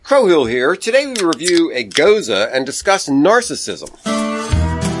Crowhill here. Today we review a Goza and discuss narcissism.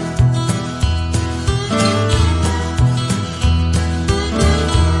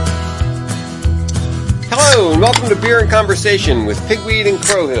 Hello, and welcome to Beer and Conversation with Pigweed and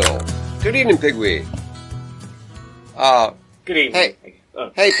Crowhill. Good evening, Pigweed. Good evening.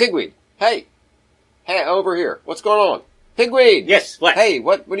 Hey, Pigweed. Hey, over here. What's going on? Pigweed! Yes, what? Hey,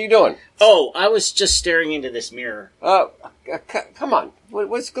 what are you doing? Oh, I was just staring into this mirror. Come on.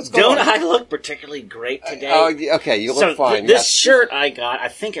 What's going Don't on? I look particularly great today? Okay, you look fine. This yes. shirt I got, I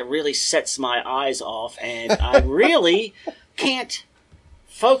think it really sets my eyes off, and I really can't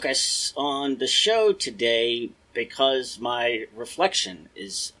focus on the show today because my reflection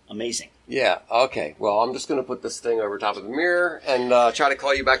is amazing. Yeah, okay. Well, I'm just going to put this thing over top of the mirror and try to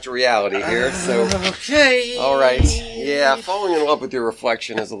call you back to reality here. So, okay. All right. Yeah, falling in love with your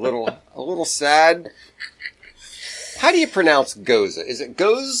reflection is a little sad. How do you pronounce Goza? Is it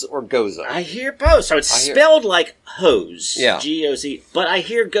Goz or Goza? I hear both. So it's spelled like hose. Yeah. G-O-Z. But I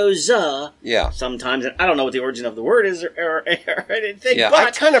hear Goza. Yeah. Sometimes. And I don't know what the origin of the word is or anything. Yeah, but I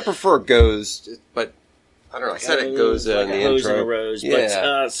kind of prefer Goz, but I don't know. I said it Goza like in a the hose intro. and a rose. Yeah.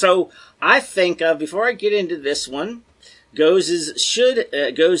 But, so I think before I get into this one, Goza's should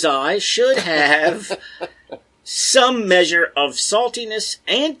have some measure of saltiness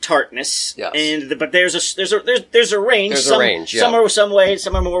and tartness. Yes. But there's a range. There's a range. Yeah. Some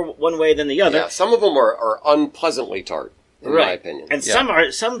are more one way than the other. Yeah, some of them are unpleasantly tart, in my opinion. And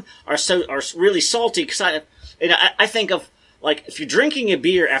yeah. some are really salty. Because I think of, like, if you're drinking a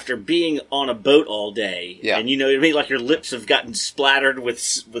beer after being on a boat all day, and you know what I mean, like your lips have gotten splattered with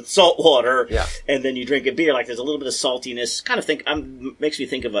salt water, and then you drink a beer, like there's a little bit of saltiness. Kind of makes me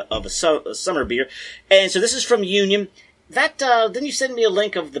think of a summer beer. And so this is from Union. That didn't you send me a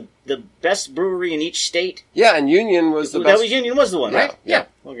link of the best brewery in each state? Yeah, and Union was the best. Union was the one, right? Yeah.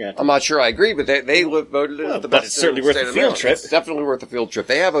 Okay. I'm not sure I agree, but they voted it as the best. But it's certainly worth a field trip. It's definitely worth a field trip.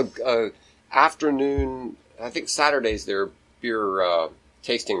 They have a afternoon. I think Saturdays their beer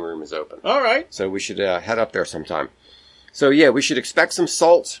tasting room is open. All right. So we should head up there sometime. So yeah, we should expect some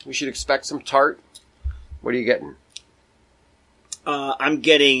salt. We should expect some tart. What are you getting? I'm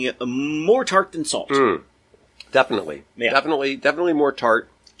getting more tart than salt. Definitely. Yeah. Definitely more tart.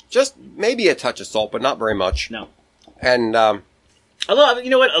 Just maybe a touch of salt, but not very much. No. And you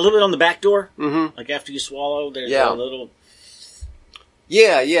know what? A little bit on the back door. Mm-hmm. Like after you swallow, there's a little.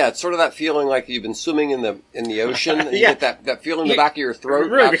 Yeah, it's sort of that feeling like you've been swimming in the ocean, and you get that feeling in the back of your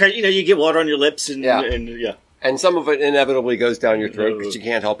throat. Right, because you get water on your lips, and and some of it inevitably goes down your throat because you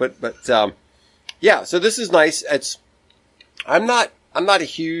can't help it. But so this is nice. I'm not a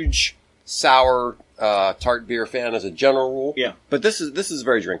huge sour tart beer fan as a general rule. Yeah, but this is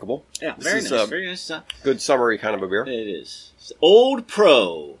very drinkable. Yeah, this very nice. Good summery kind of a beer. It is. It's Old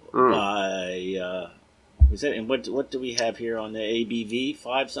Pro by. Is that, and what do we have here on the ABV?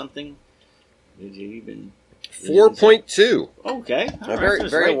 5 something? Did you even 4.2. Okay,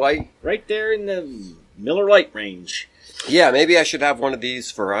 very light, right there in the Miller Lite range. Yeah, maybe I should have one of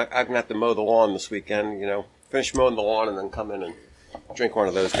these I'm gonna have to mow the lawn this weekend. Finish mowing the lawn and then come in and drink one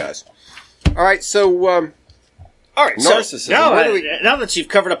of those guys. All right, so. All right, narcissism. So now that you've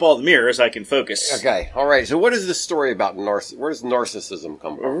covered up all the mirrors, I can focus. Okay, all right. So what is this story about where does narcissism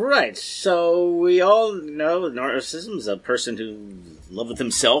come from? Right, so we all know narcissism is a person who's in love with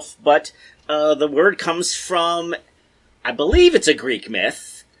himself, but the word comes from, I believe it's a Greek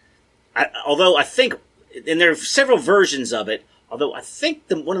myth, although I think, and there are several versions of it, although I think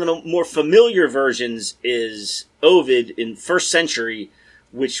one of the more familiar versions is Ovid in 1st century,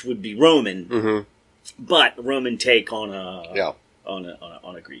 which would be Roman. Mm-hmm. But Roman take on a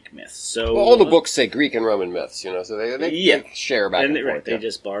Greek myth. So all the books say Greek and Roman myths, so they share back and forth. Right, they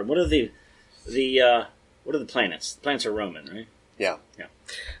just borrowed. What are the planets? The planets are Roman, right? Yeah.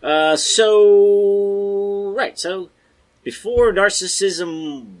 So before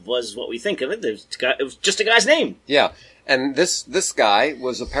narcissism was what we think of it, it was just a guy's name. Yeah, and this guy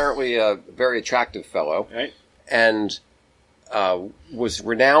was apparently a very attractive fellow, right? And was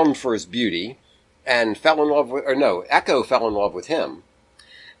renowned for his beauty. And Echo fell in love with him.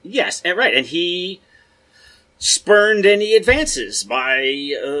 Yes, right, and he spurned any advances by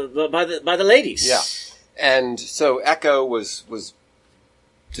the ladies. Yeah, and so Echo was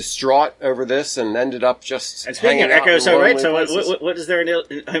distraught over this and ended up just hanging out. Echo, so right, so what is their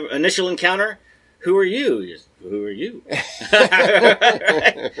initial encounter? Who are you? Who are you?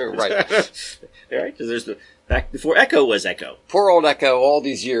 Right. Right, because there's back before Echo was Echo. Poor old Echo, all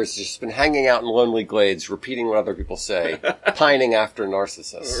these years, just been hanging out in lonely glades, repeating what other people say, pining after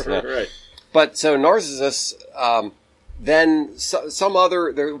Narcissus. Right. But so Narcissus then some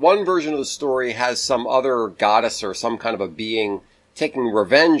other, one version of the story has some other goddess or some kind of a being taking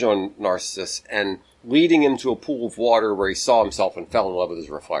revenge on Narcissus and leading him to a pool of water where he saw himself and fell in love with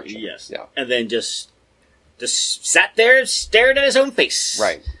his reflection. Yes. Yeah. And then just sat there and stared at his own face.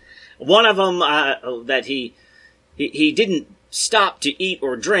 Right. One of them, that he didn't stop to eat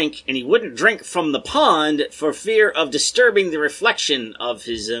or drink, and he wouldn't drink from the pond for fear of disturbing the reflection of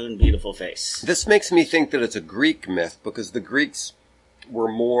his own beautiful face. This makes me think that it's a Greek myth because the Greeks were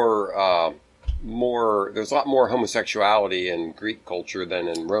more, there's a lot more homosexuality in Greek culture than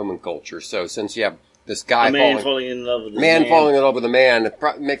in Roman culture. So since you have this guy falling in love with falling in love with a man, it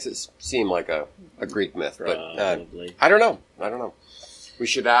makes it seem like a Greek myth. Probably. But I don't know. We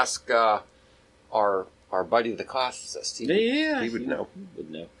should ask our buddy, the classicist. He would know.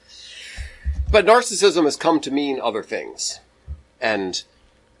 But narcissism has come to mean other things. And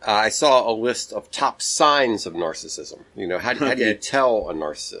I saw a list of top signs of narcissism. You know, how do you tell a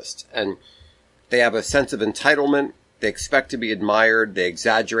narcissist? And they have a sense of entitlement. They expect to be admired. They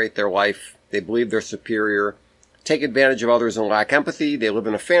exaggerate their life. They believe they're superior. Take advantage of others and lack empathy. They live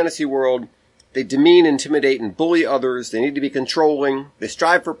in a fantasy world. They demean, intimidate, and bully others. They need to be controlling. They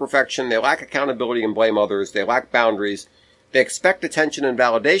strive for perfection. They lack accountability and blame others. They lack boundaries. They expect attention and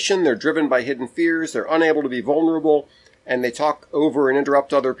validation. They're driven by hidden fears. They're unable to be vulnerable. And they talk over and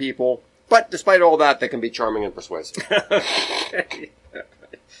interrupt other people. But despite all that, they can be charming and persuasive.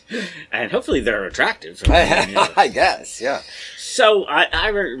 And hopefully they're attractive. I guess, yeah. So I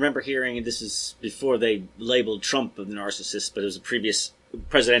remember hearing, and this is before they labeled Trump a narcissist, but it was a previous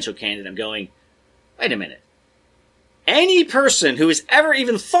presidential candidate. I'm going, wait a minute. Any person who has ever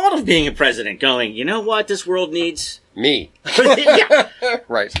even thought of being a president going, you know what this world needs? Me. Yeah.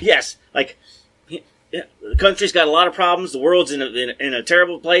 Right. Yes. Like, yeah, the country's got a lot of problems. The world's in a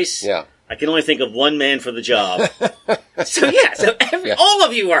terrible place. Yeah. I can only think of one man for the job. All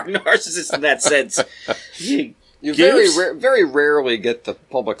of you are narcissists in that sense. You very rarely get the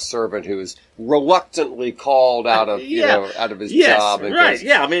public servant who is reluctantly called out of out of his job. And right?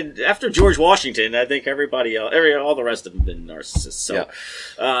 Yeah, I mean, after George Washington, I think everybody else, all the rest of them have been narcissists. So,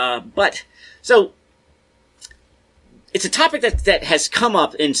 so it's a topic that has come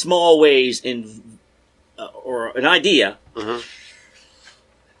up in small ways or an idea. Mm-hmm.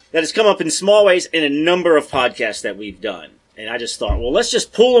 That has come up in small ways in a number of podcasts that we've done. And I just thought, well, let's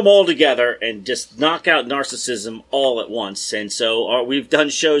just pull them all together and just knock out narcissism all at once. And so we've done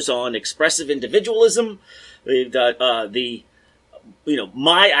shows on expressive individualism. We've done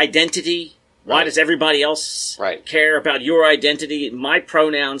my identity. Why does everybody else care about your identity? My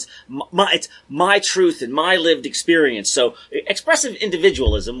pronouns. It's my truth and my lived experience. So expressive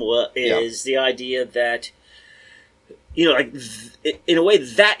individualism is the idea that, in a way,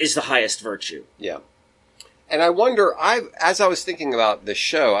 that is the highest virtue. Yeah. And I wonder, as I was thinking about this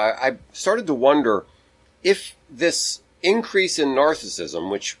show, I started to wonder if this increase in narcissism,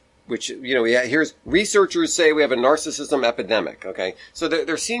 which here's researchers say we have a narcissism epidemic, okay? So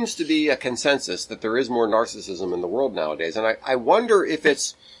there seems to be a consensus that there is more narcissism in the world nowadays. And I wonder if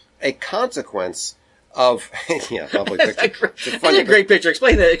it's a consequence of, lovely picture. That's a great picture.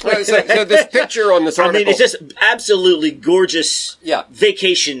 Explain that. So this picture on this article. I mean, it's just absolutely gorgeous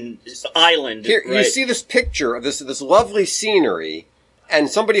vacation island. Here, you see this picture of this lovely scenery and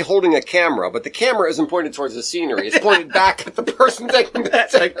somebody holding a camera, but the camera isn't pointed towards the scenery. It's pointed back at the person taking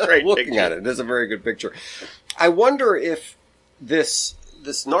That's a great looking picture. at it. It is a very good picture. I wonder if this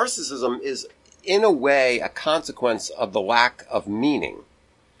narcissism is, in a way, a consequence of the lack of meaning.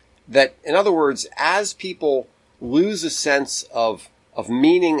 That, in other words, as people lose a sense of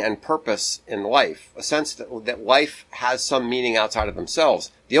meaning and purpose in life, a sense that life has some meaning outside of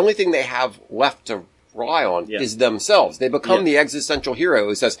themselves, the only thing they have left to rely on is themselves. They become the existential hero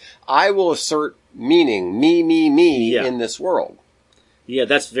who says, I will assert meaning, me, in this world. Yeah,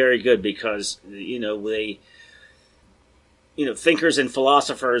 that's very good because, thinkers and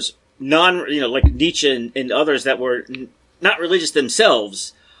philosophers, like Nietzsche and others that were not religious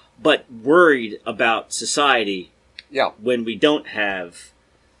themselves, but worried about society when we don't have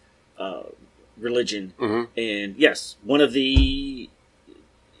religion. Mm-hmm. And yes, one of the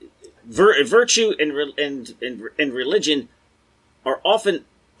virtue and religion are often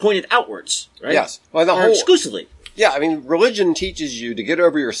pointed outwards, right? Yes. Well, exclusively. Yeah, I mean, religion teaches you to get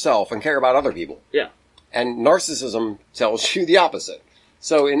over yourself and care about other people. Yeah. And narcissism tells you the opposite.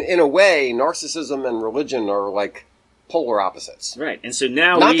 So in a way, narcissism and religion are like polar opposites. Right. And so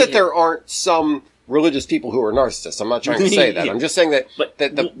now not that there aren't some religious people who are narcissists. I'm not trying to say that. I'm just saying that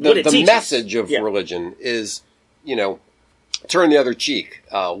the message of religion is, turn the other cheek,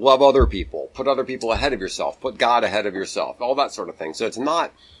 love other people, put other people ahead of yourself, put God ahead of yourself, all that sort of thing. So it's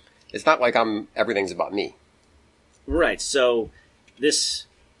not like everything's about me. Right. So this,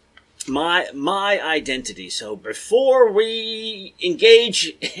 my identity. So before we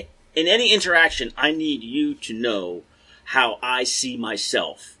engage in any interaction, I need you to know how I see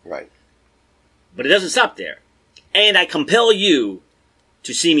myself. Right. But it doesn't stop there. And I compel you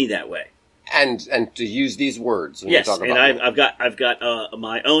to see me that way. And to use these words. When yes, we talk and about I've got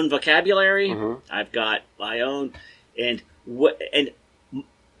my own vocabulary. Mm-hmm. I've got my own, and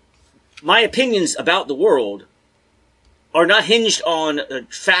my opinions about the world are not hinged on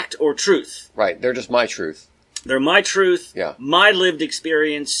fact or truth. Right. They're just my truth. They're my truth, Yeah. my lived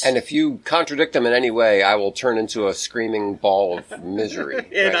experience. And if you contradict them in any way, I will turn into a screaming ball of misery.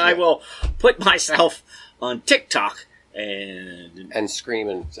 and Right, I yeah. will put myself on TikTok and scream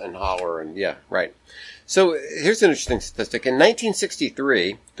and holler and yeah, right. So here's an interesting statistic. In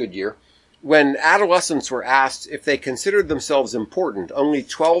 1963, good year, when adolescents were asked if they considered themselves important, only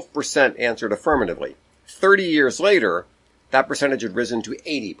 12% answered affirmatively. 30 years later, that percentage had risen to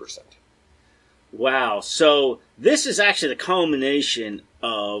 80%. wow. So this is actually the culmination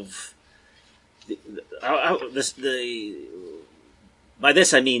of by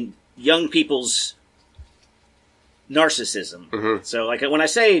this I mean young people's narcissism. Mm-hmm. So, like when I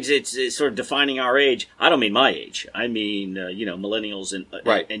say it's sort of defining our age, I don't mean my age. I mean millennials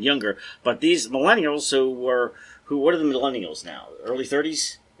Right. and younger. But these millennials what are the millennials now? Early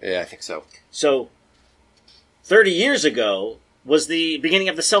 30s. Yeah, I think so. So, 30 years ago was the beginning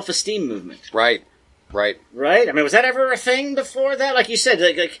of the self-esteem movement. Right. Right. Right? I mean, was that ever a thing before that? Like you said,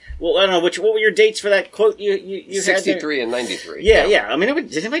 well, I don't know, what were your dates for that quote you had there? 63 and 93. Yeah. I mean,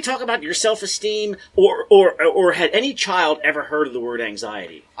 did anybody talk about your self-esteem, or had any child ever heard of the word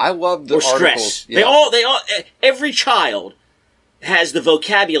anxiety I love the or stress? articles. Yeah. They all, every child has the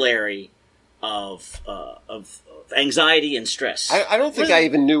vocabulary of anxiety and stress. I don't think I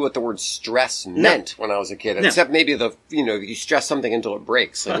even knew what the word stress meant when I was a kid, except maybe you stress something until it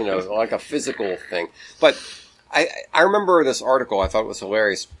breaks, like a physical thing. But I remember this article, I thought it was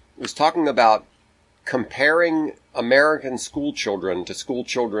hilarious. It was talking about comparing American school children to school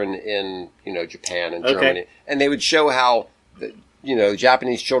children in, Japan and Germany. And they would show how,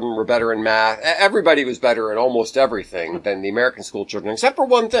 Japanese children were better in math. Everybody was better in almost everything than the American school children, except for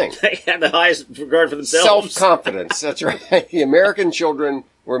one thing. They had the highest regard for themselves. Self-confidence. That's right. The American children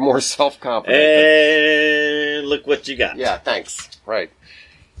were more self-confident. And look what you got. Yeah, thanks. Right.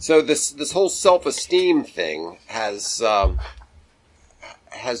 So this whole self-esteem thing has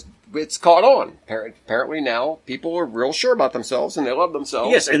it's caught on. Apparently now people are real sure about themselves and they love themselves.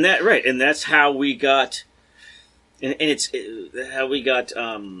 Yes, and that's how we got, and it's how we got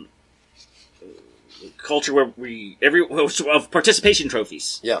culture where of participation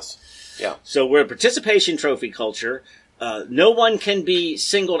trophies. Yes. Yeah. So we're a participation trophy culture. No one can be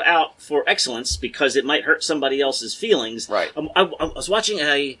singled out for excellence because it might hurt somebody else's feelings. Right. I was watching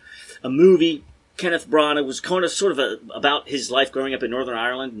a movie, Kenneth Branagh, was kind of sort of about his life growing up in Northern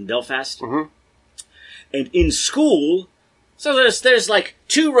Ireland in Belfast. Mm-hmm. And in school, so there's like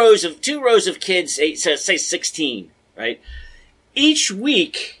two rows of kids, say 16, right? Each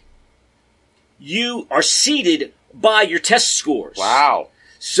week, you are seated by your test scores. Wow.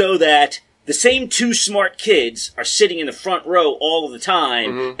 So that the same two smart kids are sitting in the front row all of the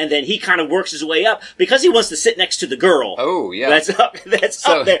time, Mm-hmm. and then he kind of works his way up because he wants to sit next to the girl. Oh, yeah. That's up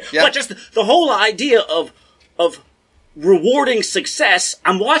there. Yeah. But just the whole idea of rewarding success,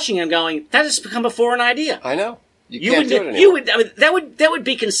 I'm watching and going, that has become a foreign idea. I know. You can't do it anymore. That would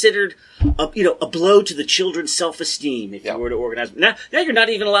be considered a blow to the children's self-esteem if you were to organize. Now you're not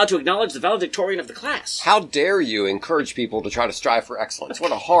even allowed to acknowledge the valedictorian of the class. How dare you encourage people to try to strive for excellence?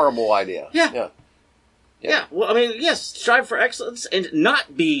 What a horrible idea. Yeah. Well, I mean, yes, strive for excellence and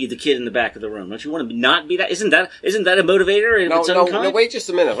not be the kid in the back of the room. Don't you want to not be that? Isn't that a motivator? No, wait just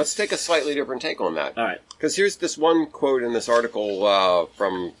a minute. Let's take a slightly different take on that. All right. Because here's this one quote in this article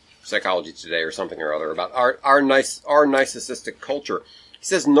from Psychology Today or something or other about our narcissistic culture. He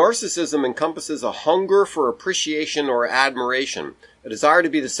says, narcissism encompasses a hunger for appreciation or admiration, a desire to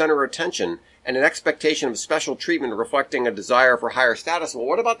be the center of attention, and an expectation of special treatment reflecting a desire for higher status. Well,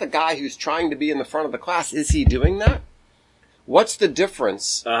 what about the guy who's trying to be in the front of the class? Is he doing that? What's the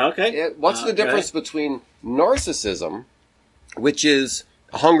difference? What's the difference between narcissism, which is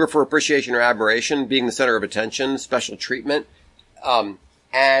a hunger for appreciation or admiration, being the center of attention, special treatment,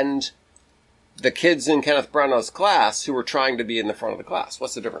 and the kids in Kenneth Branagh's class who were trying to be in the front of the class?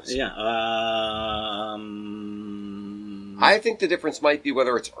 What's the difference? Yeah. I think the difference might be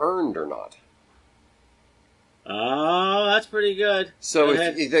whether it's earned or not. Oh, that's pretty good. So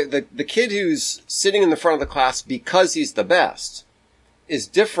if the kid who's sitting in the front of the class because he's the best is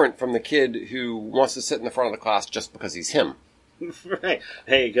different from the kid who wants to sit in the front of the class just because he's him. Right.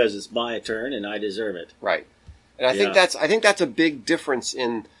 Hey, because it's my turn and I deserve it. Right. And I think that's a big difference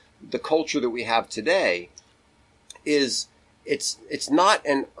in the culture that we have today. Is it's not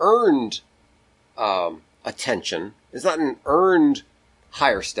an earned attention. It's not an earned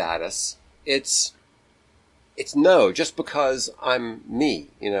higher status. It's no, just because I'm me,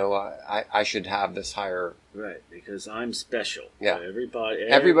 I should have this higher. Right, because I'm special. Yeah.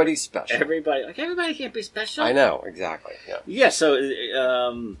 Everybody's special. Everybody can't be special. I know, exactly. Yeah. Yeah, so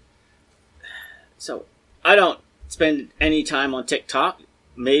I don't spend any time on TikTok.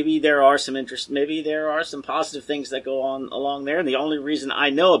 Maybe there are some positive things that go on along there, and the only reason I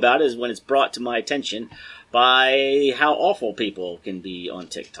know about it is when it's brought to my attention by how awful people can be on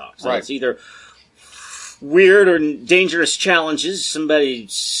TikTok. So It's either weird or dangerous challenges, somebody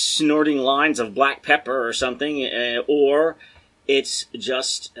snorting lines of black pepper or something, or it's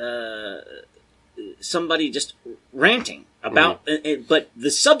just somebody just ranting about, but the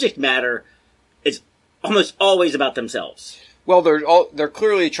subject matter is almost always about themselves. Well, they're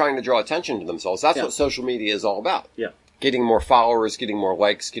clearly trying to draw attention to themselves. That's what social media is all about. Yeah. Getting more followers, getting more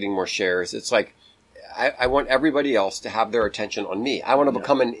likes, getting more shares. It's like, I want everybody else to have their attention on me. I want to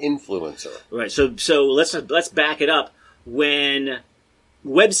become an influencer. Right. So let's back it up. When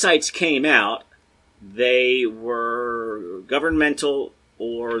websites came out, they were governmental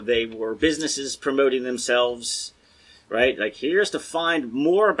or they were businesses promoting themselves, right? Like, here's to find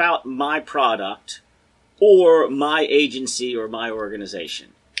more about my product or my agency or my organization.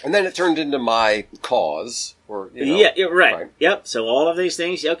 And then it turned into my cause, or right. Yep. So all of these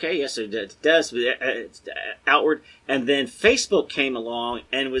things, okay, yes, it does. It's outward, and then Facebook came along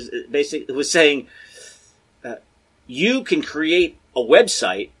and was saying, you can create a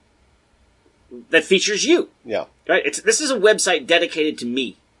website that features you. Yeah. Right. This is a website dedicated to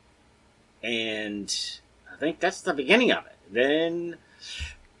me, and I think that's the beginning of it. Then.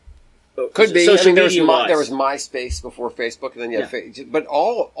 Could be. Social there media was MySpace before Facebook, and then you had but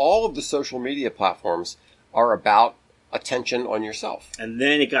all of the social media platforms are about attention on yourself. And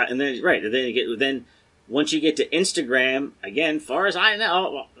then then once you get to Instagram, again, far as I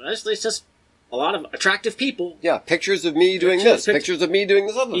know, it's just a lot of attractive people. Yeah, pictures of me doing this, pictures of me doing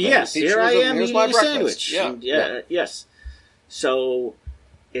this other thing. Yes, here I am eating my a sandwich. Yeah, yes. So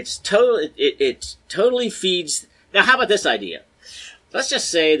it totally feeds. Now, how about this idea? Let's just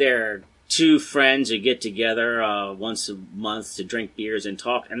say there are two friends who get together once a month to drink beers and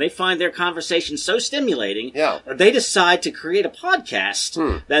talk, and they find their conversation so stimulating that they decide to create a podcast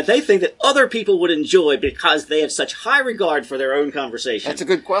that they think that other people would enjoy because they have such high regard for their own conversation. That's a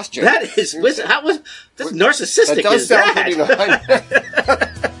good question. That is, that's narcissistic. That does sound pretty nice.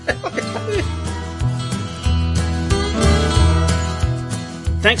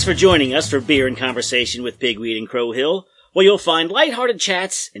 Thanks for joining us for Beer and Conversation with Pigweed and Crow Hill, where you'll find lighthearted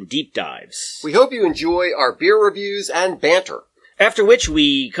chats and deep dives. We hope you enjoy our beer reviews and banter. After which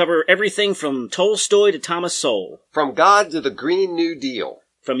we cover everything from Tolstoy to Thomas Sowell. From God to the Green New Deal.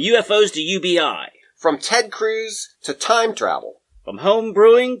 From UFOs to UBI. From Ted Cruz to time travel. From home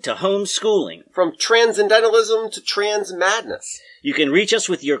brewing to homeschooling. From transcendentalism to trans madness. You can reach us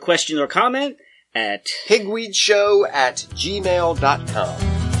with your question or comment at pigweedshow@gmail.com.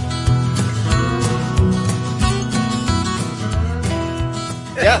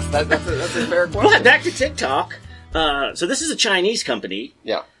 Yes, that's a fair question. But back to TikTok. So this is a Chinese company.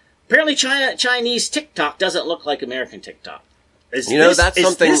 Yeah. Apparently, Chinese TikTok doesn't look like American TikTok. Is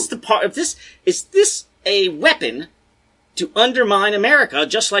this a weapon to undermine America,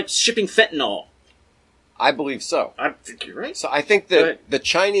 just like shipping fentanyl? I believe so. I think you're right. So I think that the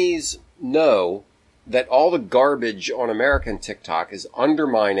Chinese know that all the garbage on American TikTok is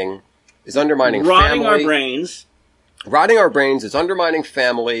undermining rotting family. Our brains. Rotting our brains. It's undermining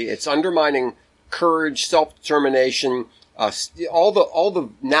family. It's undermining courage, self-determination. All the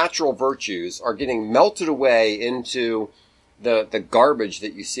natural virtues are getting melted away into the garbage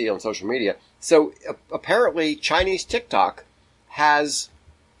that you see on social media. So apparently, Chinese TikTok has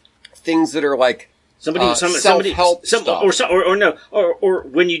things that are like self-help stuff, or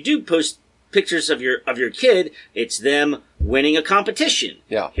when you do post pictures of your kid, it's them winning a competition.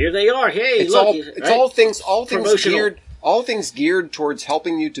 Yeah, here they are. Hey, all things geared towards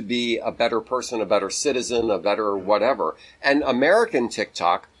helping you to be a better person, a better citizen, a better whatever. And American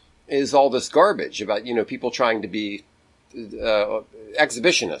TikTok is all this garbage about people trying to be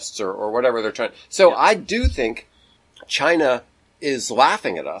exhibitionists or whatever they're trying. So I do think China is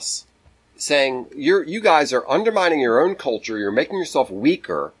laughing at us, saying you guys are undermining your own culture. You're making yourself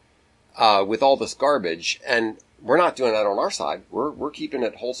weaker with all this garbage, and we're not doing that on our side. We're keeping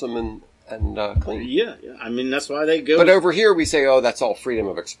it wholesome and clean. Yeah. I mean, that's why they go. But over here we say, oh, that's all freedom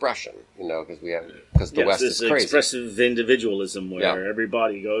of expression, because the West is crazy. Expressive individualism where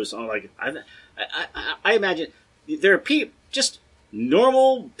everybody goes on. Like I imagine there are just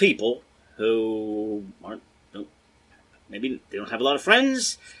normal people who maybe they don't have a lot of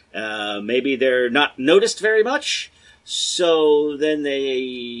friends. Maybe they're not noticed very much. So then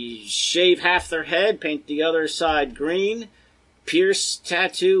they shave half their head, paint the other side green, pierce,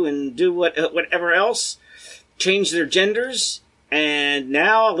 tattoo, and do whatever else, change their genders, and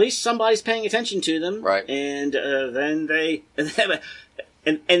now at least somebody's paying attention to them. Right. And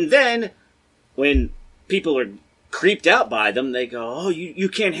then when people are creeped out by them, they go, "Oh, you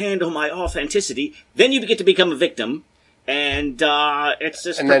can't handle my authenticity." Then you get to become a victim. And it's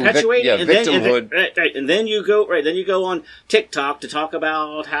just perpetuating. Victimhood. And then you go on TikTok to talk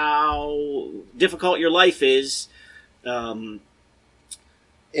about how difficult your life is. In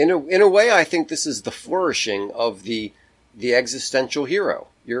a way, I think this is the flourishing of the existential hero.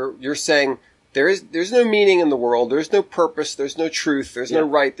 You're saying there's no meaning in the world. There's no purpose. There's no truth. There's no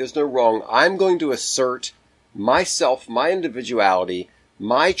right. There's no wrong. I'm going to assert myself, my individuality,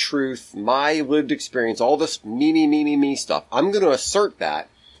 my truth, my lived experience, all this me stuff. I'm going to assert that,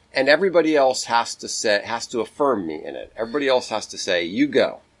 and everybody else has to affirm me in it. Everybody else has to say, "You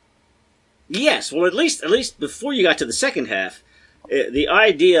go." Yes, well, at least before you got to the second half, the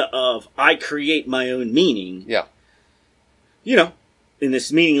idea of I create my own meaning. Yeah. In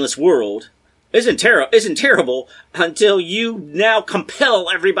this meaningless world, isn't terrible until you now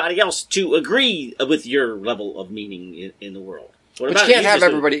compel everybody else to agree with your level of meaning in the world. But you can't have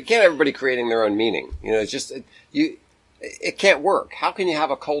everybody creating their own meaning. It's just it can't work. How can you have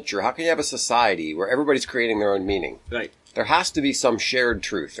a culture? How can you have a society where everybody's creating their own meaning? Right. There has to be some shared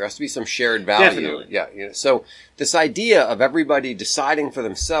truth. There has to be some shared value. Definitely. Yeah. So this idea of everybody deciding for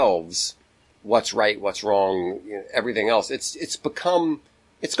themselves what's right, what's wrong, everything else, it's gone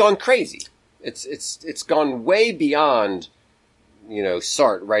crazy. It's gone way beyond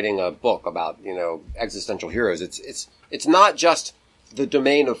Sartre writing a book about existential heroes. It's not just the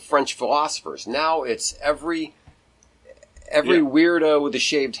domain of French philosophers. Now it's every weirdo with a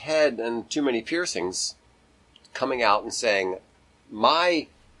shaved head and too many piercings coming out and saying, my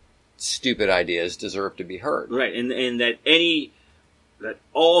stupid ideas deserve to be heard. Right, and that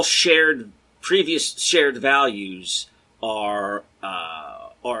all previous shared values are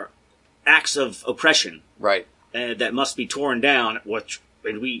acts of oppression. Right. That must be torn down,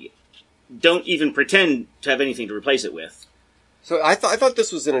 and we don't even pretend to have anything to replace it with. So I thought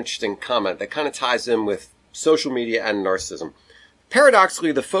this was an interesting comment that kind of ties in with social media and narcissism.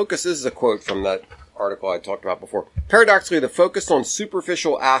 Paradoxically, the focus, this is a quote from that article I talked about before. Paradoxically, the focus on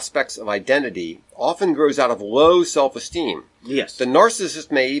superficial aspects of identity often grows out of low self-esteem. Yes. The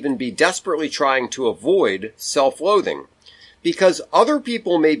narcissist may even be desperately trying to avoid self-loathing. Because other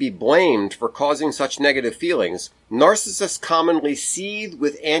people may be blamed for causing such negative feelings, narcissists commonly seethe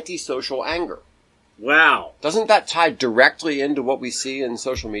with antisocial anger. Wow. Doesn't that tie directly into what we see in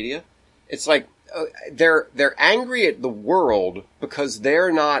social media? It's like they're angry at the world because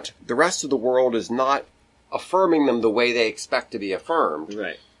the rest of the world is not affirming them the way they expect to be affirmed.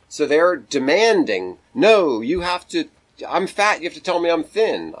 Right. So they're demanding, no, I'm fat, you have to tell me I'm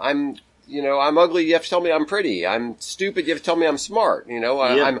thin. I'm ugly, you have to tell me I'm pretty. I'm stupid, you have to tell me I'm smart.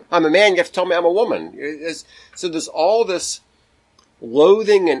 I'm a man, you have to tell me I'm a woman. So there's all this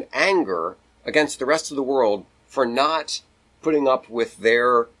loathing and anger against the rest of the world for not putting up with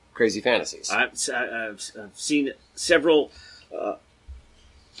their crazy fantasies. I've seen several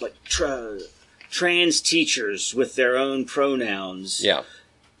trans teachers with their own pronouns. Yeah.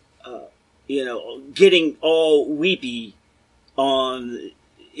 Getting all weepy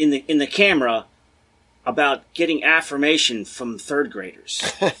in the camera about getting affirmation from third graders.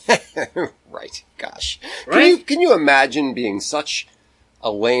 Right. Gosh. Right? Can you imagine being such a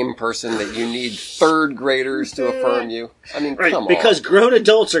lame person that you need third graders to affirm you? I mean, right, come on. Because grown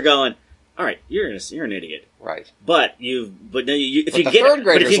adults are going, all right, you're an idiot. Right. If you can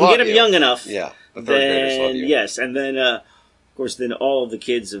get them young enough, yeah, the third graders love you. Yes, and then of course, then all of the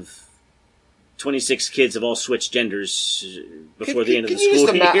kids of 26 kids have all switched genders before the end of the school year.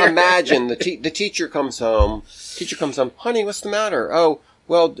 Can you just imagine the teacher comes home, honey, what's the matter? Oh,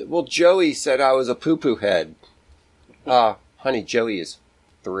 well, Joey said I was a poo-poo head. Honey, Joey is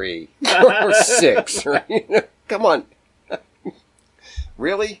 3 or 6. Right? Come on.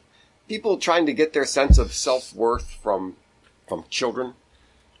 Really? People trying to get their sense of self-worth from children?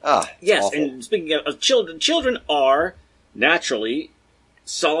 Yes, awful. and speaking of children are naturally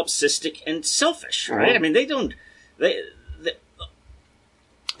solipsistic and selfish, right? Mhm. I mean, they don't.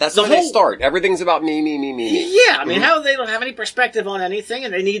 That's the where they whole- start. Everything's about me, me, me, me, me. Yeah, I mean, how they don't have any perspective on anything,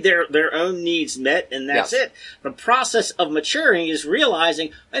 and they need their own needs met, and that's Yes. it. The process of maturing is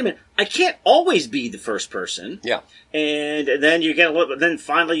realizing, wait a minute, I can't always be the first person. Yeah. And then you get a little, then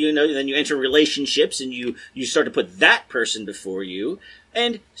finally, then you enter relationships and you start to put that person before you.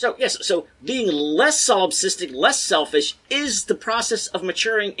 And so, yes, so being less solipsistic, less selfish is the process of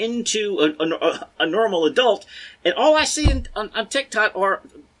maturing into a normal adult. And all I see on TikTok are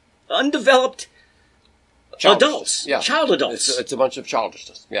undeveloped Childish. adults, Yeah. child adults. It's a bunch of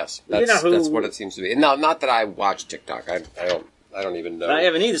childishness. Yes. You know That's, who- that's what it seems to be. And now, not that I watch TikTok. I don't even know. I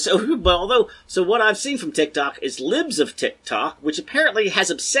haven't either. So what I've seen from TikTok is libs of TikTok, which apparently has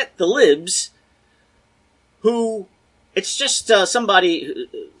upset the libs, who it's just somebody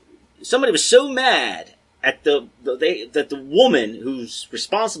was so mad at that the woman who's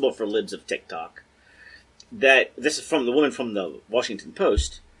responsible for libs of TikTok, that this is from the woman from the Washington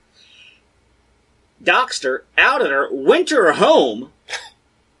Post, doxed her, outed her, went to her home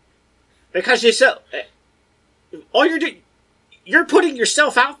because she said, all you're doing. You're putting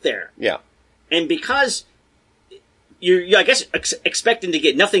yourself out there. Yeah. And because you're I guess, expecting to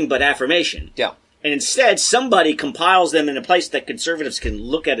get nothing but affirmation. Yeah. And instead, somebody compiles them in a place that conservatives can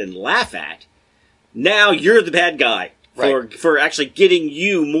look at and laugh at. Now you're the bad guy for actually getting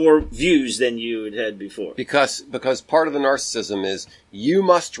you more views than you had before. Because part of the narcissism is you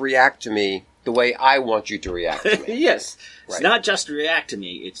must react to me the way I want you to react to me. Yes. It's Right. not just react to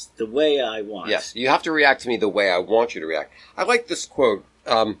me, it's the way I want. Yes, you have to react to me the way I want you to react. I like this quote.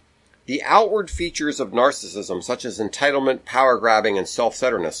 The outward features of narcissism, such as entitlement, power grabbing, and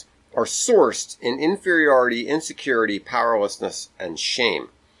self-centeredness, are sourced in inferiority, insecurity, powerlessness, and shame.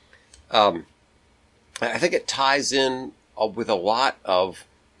 I think it ties in with a lot of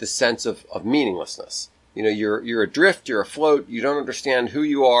the sense of meaninglessness. You know, you're adrift, you're afloat, you don't understand who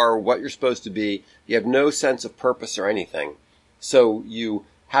you are, what you're supposed to be, you have no sense of purpose or anything. So you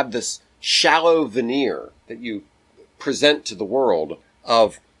have this shallow veneer that you present to the world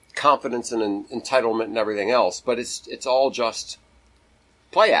of confidence and entitlement and everything else, but it's all just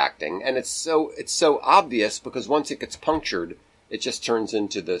play acting, and it's so obvious because once it gets punctured, it just turns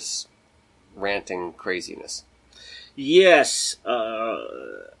into this ranting craziness. Yes.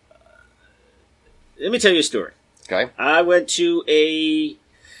 Let me tell you a story. Okay. I went to a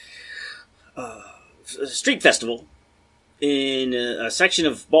street festival in a section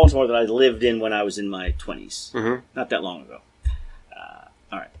of Baltimore that I lived in when I was in my 20s. Mm-hmm. Not that long ago.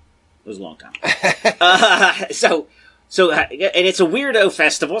 All right. It was a long time. And it's a weirdo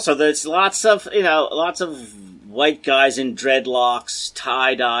festival, so there's lots of white guys in dreadlocks,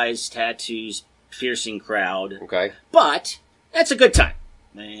 tie-dyes, tattoos, piercing crowd. Okay. But it's a good time.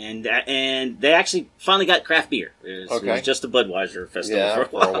 And they actually finally got craft beer. It was just a Budweiser festival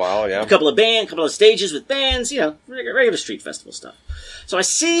for a while. Yeah. A couple of stages with bands, regular street festival stuff. So I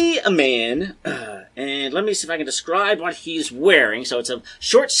see a man, and let me see if I can describe what he's wearing. So it's a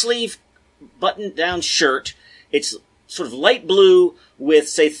short sleeve button down shirt. It's sort of light blue with,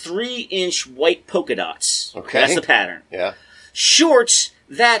 say, 3-inch white polka dots. Okay. That's the pattern. Yeah. Shorts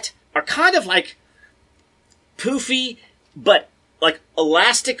that are kind of like poofy, but like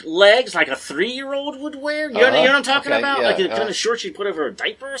elastic legs, like a 3-year-old would wear. You know what I'm talking about? Yeah, like the kind of shorts you put over a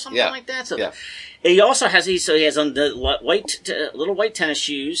diaper or something like that. So he also has he has on the little white tennis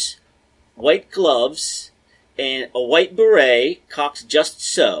shoes, white gloves, and a white beret cocked just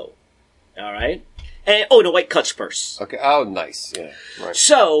so. All right, and a white clutch purse. Okay. Oh, nice. Yeah. Right.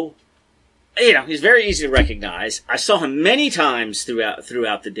 So, he's very easy to recognize. I saw him many times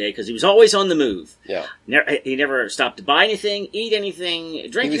throughout the day because he was always on the move. Yeah. He never stopped to buy anything, eat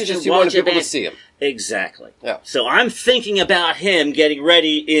anything, drink anything. He wanted people to see him. Exactly. Yeah. So I'm thinking about him getting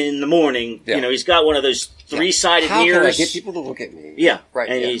ready in the morning. Yeah. He's got one of those 3-sided mirrors. How can I get people to look at me? Yeah. Right.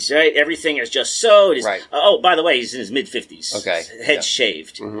 And he's right. Everything is just so. Right. By the way, he's in his mid-50s. Okay. Head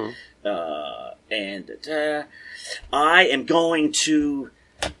shaved. Mm-hmm. I am going to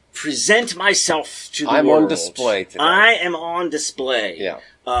present myself to the world. I'm on display today. I am on display. Yeah.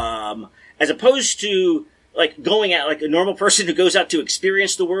 As opposed to like going out like a normal person who goes out to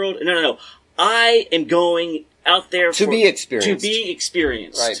experience the world. No. I am going out there to be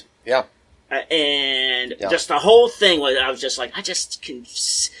experienced. Right. Yeah. And just the whole thing was, I was just like,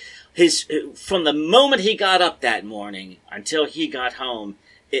 from the moment he got up that morning until he got home,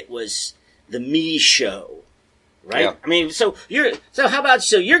 it was the me show. Right? Yeah. I mean,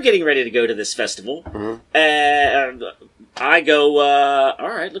 you're getting ready to go to this festival. Mm-hmm. I go, all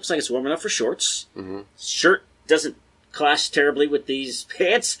right, looks like it's warm enough for shorts. Mm-hmm. Shirt doesn't clash terribly with these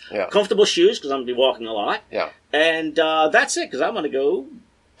pants. Yeah. Comfortable shoes, because I'm going to be walking a lot. Yeah. And that's it, because I'm going to go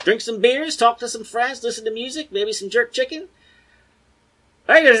drink some beers, talk to some friends, listen to music, maybe some jerk chicken.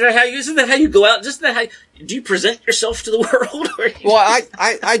 Right, isn't that how you go out? Isn't that how do you present yourself to the world? Well,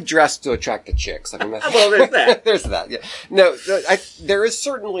 I dress to attract the chicks. I mean, that's, well, there's that. There's that. Yeah. No, there is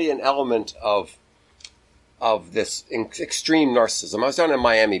certainly an element of this extreme narcissism. I was down in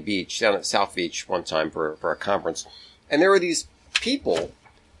Miami Beach, down at South Beach one time for a conference, and there were these people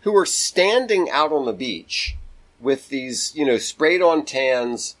who were standing out on the beach with these, sprayed on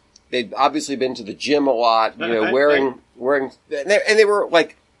tans. They'd obviously been to the gym a lot, wearing, and they were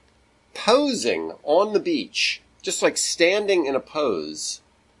like posing on the beach, just like standing in a pose,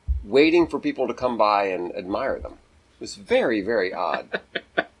 waiting for people to come by and admire them. It was very, very odd.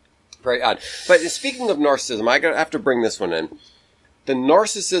 Very odd. But speaking of narcissism, I have to bring this one in. The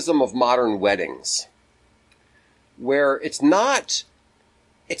narcissism of modern weddings, where it's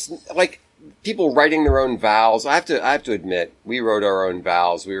like people writing their own vows. I have to admit, we wrote our own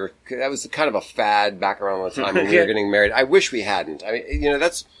vows. That was kind of a fad back around the time when we were getting married. I wish we hadn't. I mean,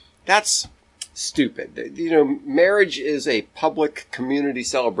 that's stupid. Marriage is a public community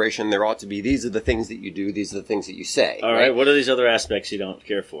celebration. There ought to be, these are the things that you do, these are the things that you say. All right. What are these other aspects you don't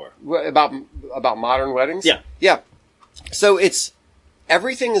care for? About modern weddings? Yeah. Yeah. So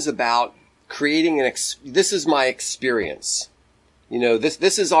everything is about creating this is my experience.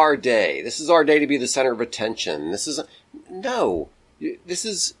 This is our day. This is our day to be the center of attention. This is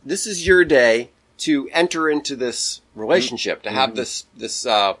your day to enter into this relationship, to have this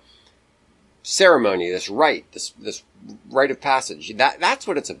ceremony, this rite of passage. That's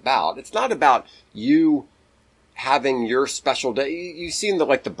what it's about. It's not about you having your special day. You've seen the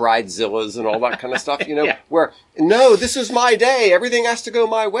Bridezillas and all that kind of stuff, Yeah. where, no, this is my day. Everything has to go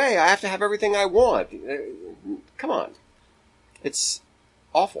my way. I have to have everything I want. Come on. It's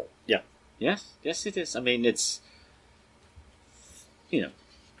awful. Yeah. Yes, it is. I mean, it's,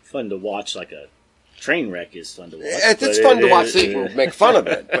 fun to watch. Like a train wreck is fun to watch. It's fun to watch people make fun of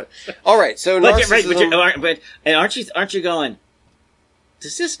it. But, all right, so narcissism... and aren't you going,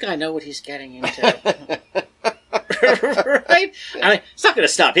 does this guy know what he's getting into? Right? I mean, it's not going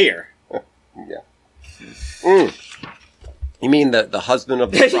to stop here. Yeah. Mm. You mean the husband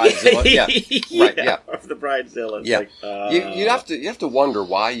of the Bridezilla? Yeah. Right, yeah. Of the Bridezilla. Yeah. Like, you have to wonder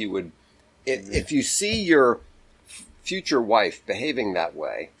why you would, if you see your future wife behaving that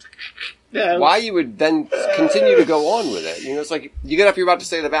way, why you would then continue to go on with it. It's like you get up, you're about to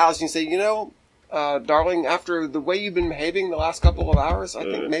say the vows, and you say, darling, after the way you've been behaving the last couple of hours, I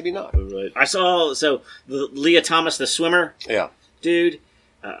think maybe not. Right. I saw, the Leah Thomas, the swimmer. Yeah. Dude,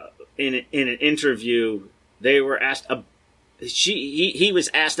 in an interview, they were asked, he was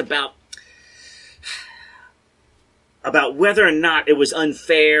asked about whether or not it was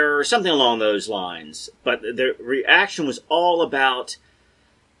unfair or something along those lines. But the reaction was all about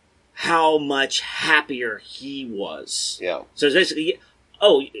how much happier he was. Yeah. So it's basically,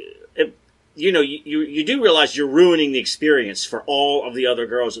 you do realize you're ruining the experience for all of the other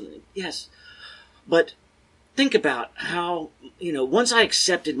girls. Yes. But think about how, once I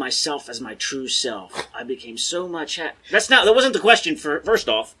accepted myself as my true self, I became so much that wasn't the question first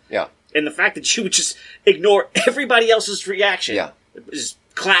off. Yeah. And the fact that you would just ignore everybody else's reaction is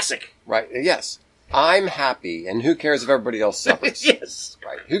classic. Right. Yes. I'm happy, and who cares if everybody else suffers? Yes.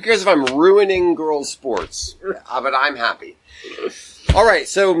 Right. Who cares if I'm ruining girls' sports? But I'm happy. All right.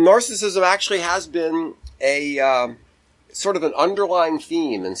 So narcissism actually has been a sort of an underlying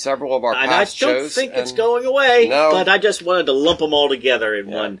theme in several of our past shows. I don't think it's going away. No. But I just wanted to lump them all together in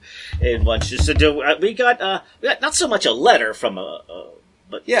one show. So we got not so much a letter from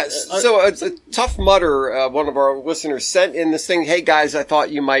but yes. So it's a Tough Mudder, one of our listeners, sent in this thing. Hey guys, I thought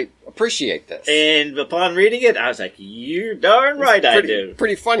you might appreciate this. And upon reading it, I was like, "You're darn right, I do."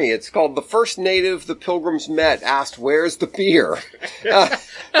 Pretty funny. It's called "The First Native the Pilgrims Met Asked Where's the Beer."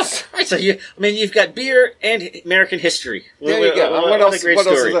 So you've got beer and American history. There you go. What else? A great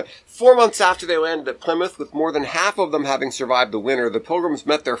story. Else is 4 months after they landed at Plymouth, with more than half of them having survived the winter, the Pilgrims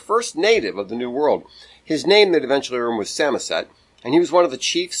met their first native of the New World. His name they'd eventually learned was Samoset, and he was one of the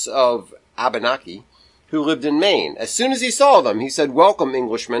chiefs of Abenaki, who lived in Maine. As soon as he saw them, he said, "Welcome,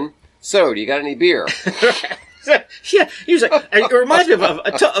 Englishmen. So, do you got any beer?" Yeah, he was like, it reminds me of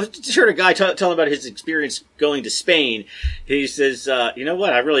I just heard a guy telling about his experience going to Spain. He says, you know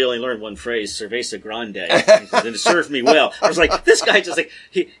what, I really only learned one phrase, cerveza grande, he says, and it served me well. I was like, this guy just like,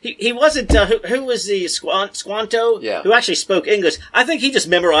 he wasn't, who was the Squanto? Yeah. Who actually spoke English? I think he just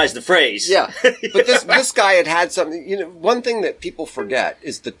memorized the phrase. Yeah, but this guy had something, one thing that people forget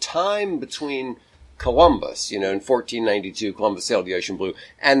is the time between Columbus, in 1492, Columbus sailed the ocean blue,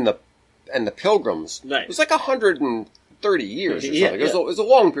 and the Pilgrims. Right. It was like 130 years or something. Yeah, It was a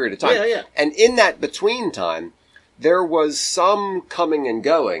long period of time. Yeah. And in that between time, there was some coming and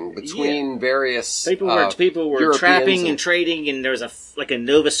going between various people were Europeans trapping and trading, and there was a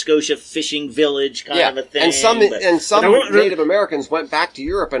Nova Scotia fishing village kind of a thing. And some Native Americans went back to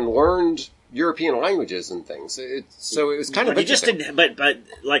Europe and learned European languages and things. So it was kind of interesting. Just didn't, but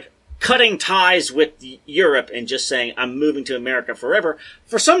like cutting ties with Europe and just saying, I'm moving to America forever.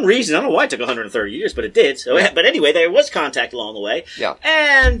 For some reason, I don't know why it took 130 years, but it did. So, but anyway, there was contact along the way. Yeah.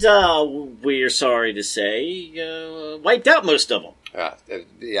 And we're sorry to say, wiped out most of them.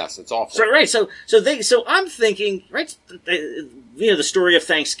 Yes, it's awful. So, right, so I'm thinking, right, the story of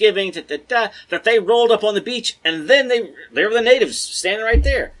Thanksgiving, that they rolled up on the beach, and then they were the natives standing right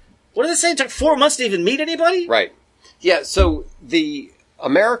there. What did they say? It took 4 months to even meet anybody? Right. Yeah, so the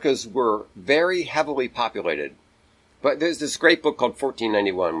Americas were very heavily populated. But there's this great book called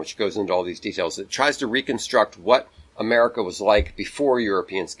 1491, which goes into all these details. It tries to reconstruct what America was like before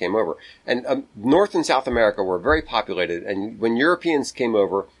Europeans came over. And North and South America were very populated. And when Europeans came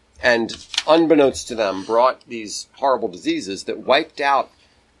over, and unbeknownst to them, brought these horrible diseases that wiped out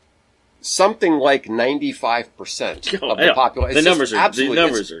something like 95% of the population. The numbers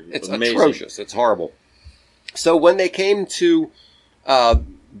are it's amazing. Atrocious. It's horrible. So when they came to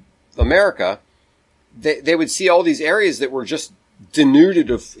America, they would see all these areas that were just denuded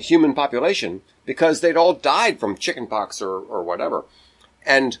of human population because they'd all died from chickenpox or whatever.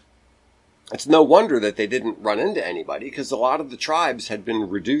 And it's no wonder that they didn't run into anybody because a lot of the tribes had been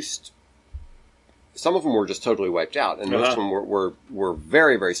reduced. Some of them were just totally wiped out, and most of them were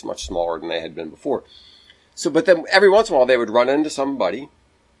very, very much smaller than they had been before. So, but then every once in a while they would run into somebody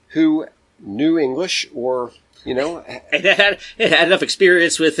who knew English or, It had enough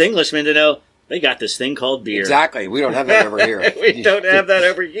experience with Englishmen to know they got this thing called beer. Exactly. We don't have that over here. We don't have that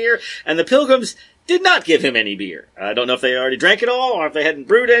over here. And the Pilgrims did not give him any beer. I don't know if they already drank it all or if they hadn't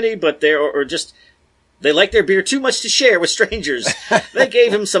brewed any, but they liked their beer too much to share with strangers. They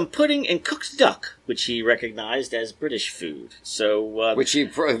gave him some pudding and cooked duck, which he recognized as British food. So, which he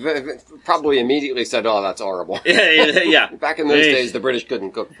probably immediately said, "Oh, that's horrible." Yeah. Back in those days, the British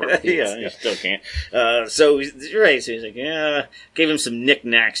couldn't cook for it. Yeah, you still can't. So he's like, yeah, gave him some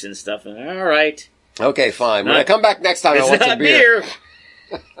knickknacks and stuff. And all right, okay, fine. When I come back next time, I want some beer.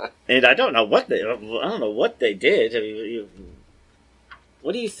 And I don't know what they did. I mean,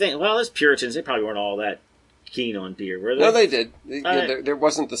 what do you think? Well, as Puritans, they probably weren't all that keen on beer, were they? No, they did. There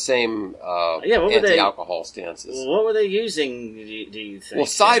wasn't the same anti-alcohol stances. What were they using, do you think? Well,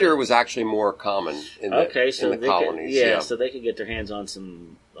 cider was actually more common in the colonies. So they could get their hands on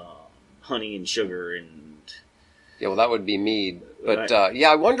some honey and sugar and... Yeah, well, that would be mead. But,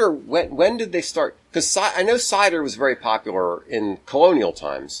 I wonder, when did they start... Because I know cider was very popular in colonial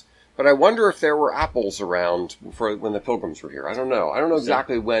times. But I wonder if there were apples around for when the Pilgrims were here. I don't know. I don't know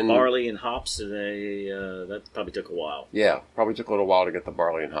exactly when. Barley and hops, that probably took a while. Yeah, probably took a little while to get the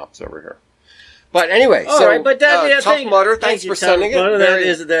barley and hops over here. But anyway, Tough Mudder, thanks for sending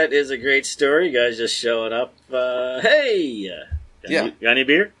it. That is a great story. You guys just showing up. Hey, got any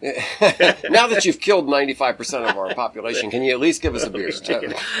beer? Now that you've killed 95% of our population, can you at least give us a beer?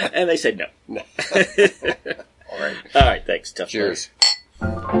 And they said no. All right, thanks. Tough Cheers.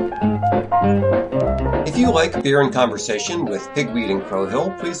 If you like Beer and Conversation with Pigweed and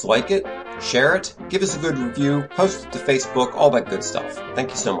Crowhill, please like it, share it, give us a good review, post it to Facebook, all that good stuff. Thank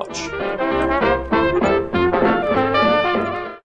you so much.